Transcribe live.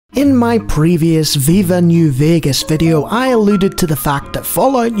In my previous Viva New Vegas video, I alluded to the fact that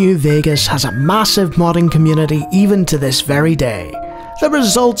Fallout New Vegas has a massive modding community even to this very day, the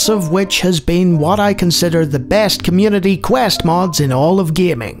results of which has been what I consider the best community quest mods in all of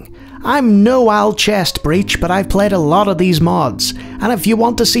gaming. I'm no AlChestBreach, but I've played a lot of these mods, and if you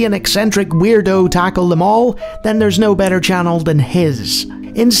want to see an eccentric weirdo tackle them all, then there's no better channel than his.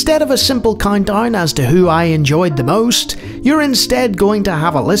 Instead of a simple countdown as to who I enjoyed the most, you're instead going to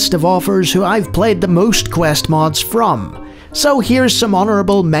have a list of authors who I've played the most quest mods from. So here's some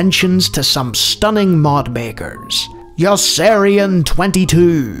honourable mentions to some stunning mod makers.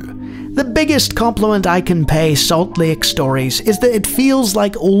 Jokerine22. The biggest compliment I can pay Salt Lake Stories is that it feels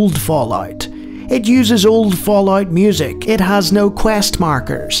like old Fallout. It uses old Fallout music, it has no quest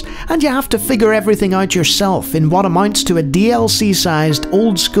markers, and you have to figure everything out yourself in what amounts to a DLC-sized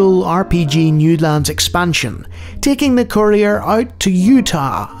old-school RPG Newlands expansion, taking the courier out to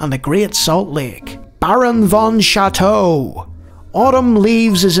Utah and the Great Salt Lake. BaronVonChateau. Autumn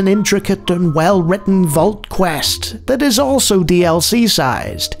Leaves is an intricate and well-written vault quest that is also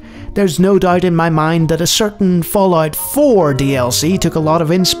DLC-sized. There's no doubt in my mind that a certain Fallout 4 DLC took a lot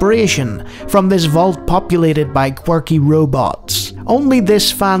of inspiration from this vault populated by quirky robots. Only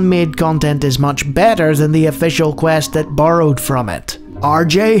this fan-made content is much better than the official quest that borrowed from it.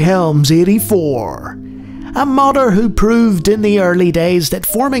 RJ Helms 84. A modder who proved in the early days that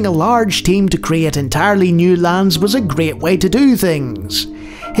forming a large team to create entirely new lands was a great way to do things.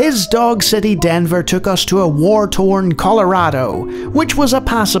 His Dog City Denver took us to a war-torn Colorado, which was a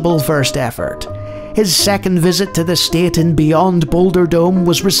passable first effort. His second visit to the state and beyond Boulder Dome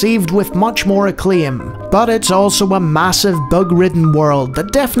was received with much more acclaim, but it's also a massive bug-ridden world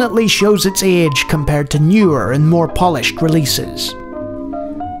that definitely shows its age compared to newer and more polished releases.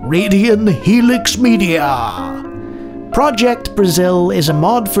 Radian Helix Media. Project Brazil is a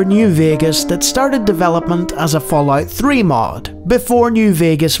mod for New Vegas that started development as a Fallout 3 mod, before New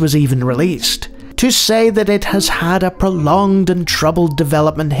Vegas was even released. To say that it has had a prolonged and troubled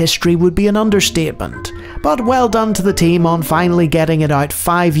development history would be an understatement, but well done to the team on finally getting it out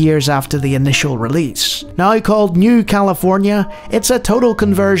 5 years after the initial release. Now called New California, it's a total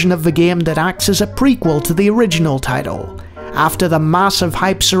conversion of the game that acts as a prequel to the original title. After the massive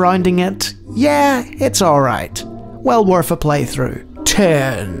hype surrounding it, yeah, it's alright. Well worth a playthrough.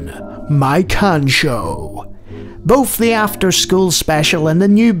 10. My Can Show. Both the After School Special and the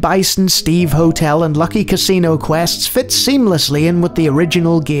new Bison Steve Hotel and Lucky Casino quests fit seamlessly in with the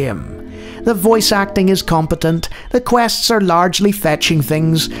original game. The voice acting is competent, the quests are largely fetching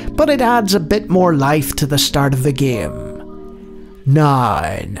things, but it adds a bit more life to the start of the game.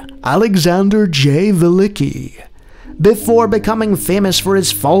 9. AlexanderJVelicky. Before becoming famous for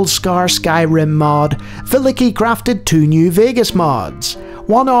his Fallscar Skyrim mod, Velicky crafted 2 New Vegas mods.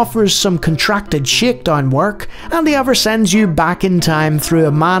 One offers some contracted shakedown work, and the other sends you back in time through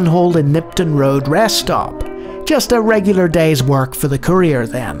a manhole in Nipton Road rest stop. Just a regular day's work for the courier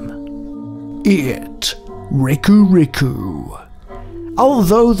then. 8. Rikkurikku.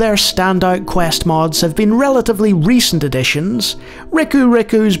 Although their standout quest mods have been relatively recent additions,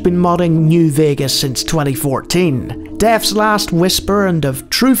 Rikkurikku's been modding New Vegas since 2014. Death's Last Whisper and Of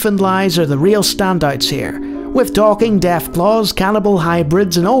Truth and Lies are the real standouts here, with talking Deathclaws, cannibal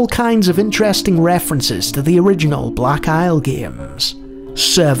hybrids and all kinds of interesting references to the original Black Isle games.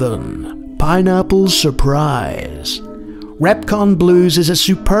 7. PineappleSurprise. Repcon Blues is a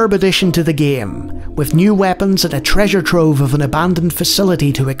superb addition to the game, with new weapons and a treasure trove of an abandoned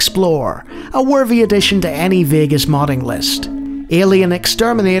facility to explore, a worthy addition to any Vegas modding list. Alien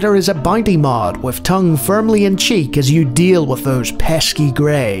Exterminator is a bounty mod with tongue firmly in cheek as you deal with those pesky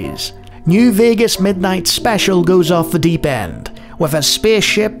greys. New Vegas Midnight Special goes off the deep end, with a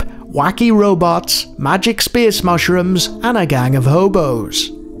spaceship, wacky robots, magic space mushrooms, and a gang of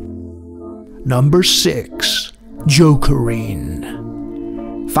hobos. Number 6. Jokerine.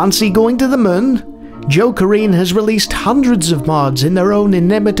 Fancy going to the moon? Jokerine has released hundreds of mods in their own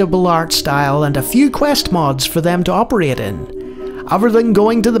inimitable art style and a few quest mods for them to operate in. Other than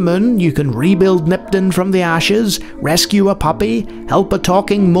going to the moon, you can rebuild Nipton from the ashes, rescue a puppy, help a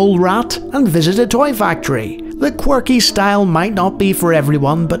talking mole rat, and visit a toy factory. The quirky style might not be for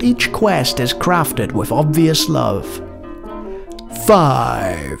everyone, but each quest is crafted with obvious love.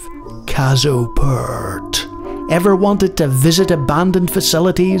 5. Kazopert. Ever wanted to visit abandoned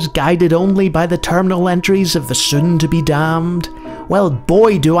facilities guided only by the terminal entries of the soon-to-be-damned? Well,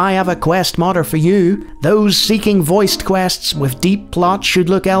 boy, do I have a quest modder for you. Those seeking voiced quests with deep plots should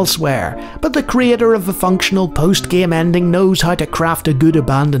look elsewhere, but the creator of the functional post-game ending knows how to craft a good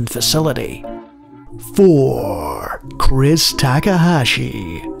abandoned facility. 4.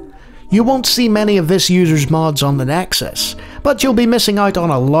 Kristakahashi. You won't see many of this user's mods on the Nexus, but you'll be missing out on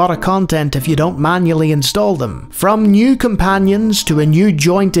a lot of content if you don't manually install them. From new companions to a new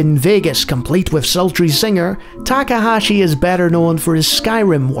joint in Vegas complete with sultry singer, Taiauxn is better known for his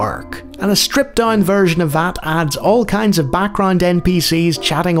Skyrim work, and a stripped down version of that adds all kinds of background NPCs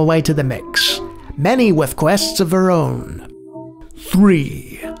chatting away to the mix, many with quests of their own.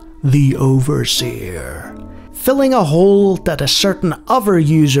 3. The Overseer. Filling a hole that a certain other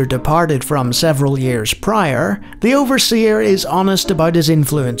user departed from several years prior, the Overseer is honest about his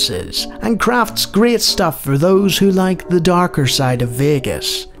influences, and crafts great stuff for those who like the darker side of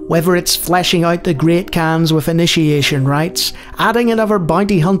Vegas. Whether it's fleshing out the Great Khans with initiation rites, adding another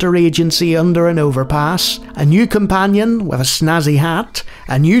bounty hunter agency under an overpass, a new companion with a snazzy hat,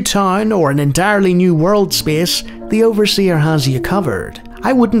 a new town, or an entirely new world space, the Overseer has you covered.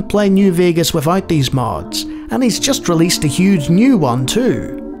 I wouldn't play New Vegas without these mods, and he's just released a huge new one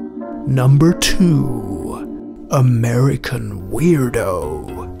too. Number 2.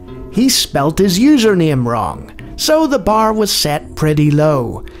 AmericanWierdo. He spelt his username wrong, so the bar was set pretty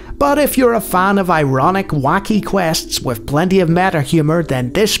low. But if you're a fan of ironic, wacky quests with plenty of meta humor,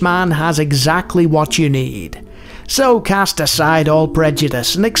 then this man has exactly what you need. So cast aside all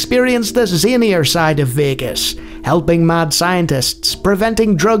prejudice and experience the zanier side of Vegas, helping mad scientists,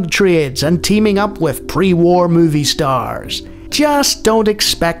 preventing drug trades, and teaming up with pre-war movie stars. Just don't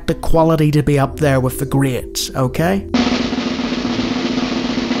expect the quality to be up there with the greats, okay?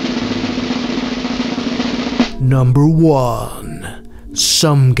 Number 1.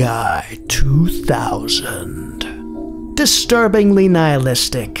 Some Guy 2000. Disturbingly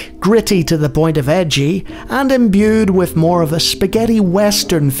nihilistic, gritty to the point of edgy, and imbued with more of a spaghetti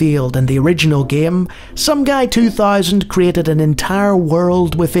western feel than the original game, Some Guy 2000 created an entire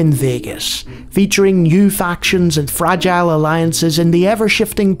world within Vegas, featuring new factions and fragile alliances in the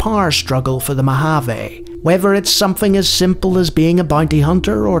ever-shifting power struggle for the Mojave. Whether it's something as simple as being a bounty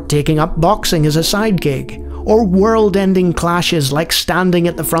hunter or taking up boxing as a side gig, or world-ending clashes like standing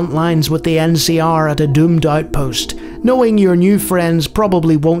at the front lines with the NCR at a doomed outpost, knowing your new friends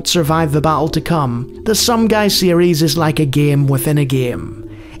probably won't survive the battle to come, the Some Guy series is like a game within a game.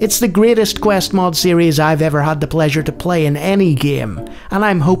 It's the greatest quest mod series I've ever had the pleasure to play in any game, and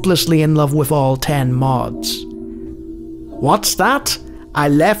I'm hopelessly in love with all 10 mods. What's that? I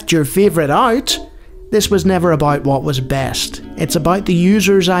left your favourite out? This was never about what was best, it's about the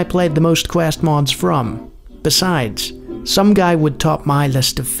users I played the most quest mods from. Besides, Some Guy would top my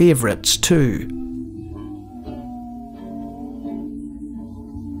list of favourites too.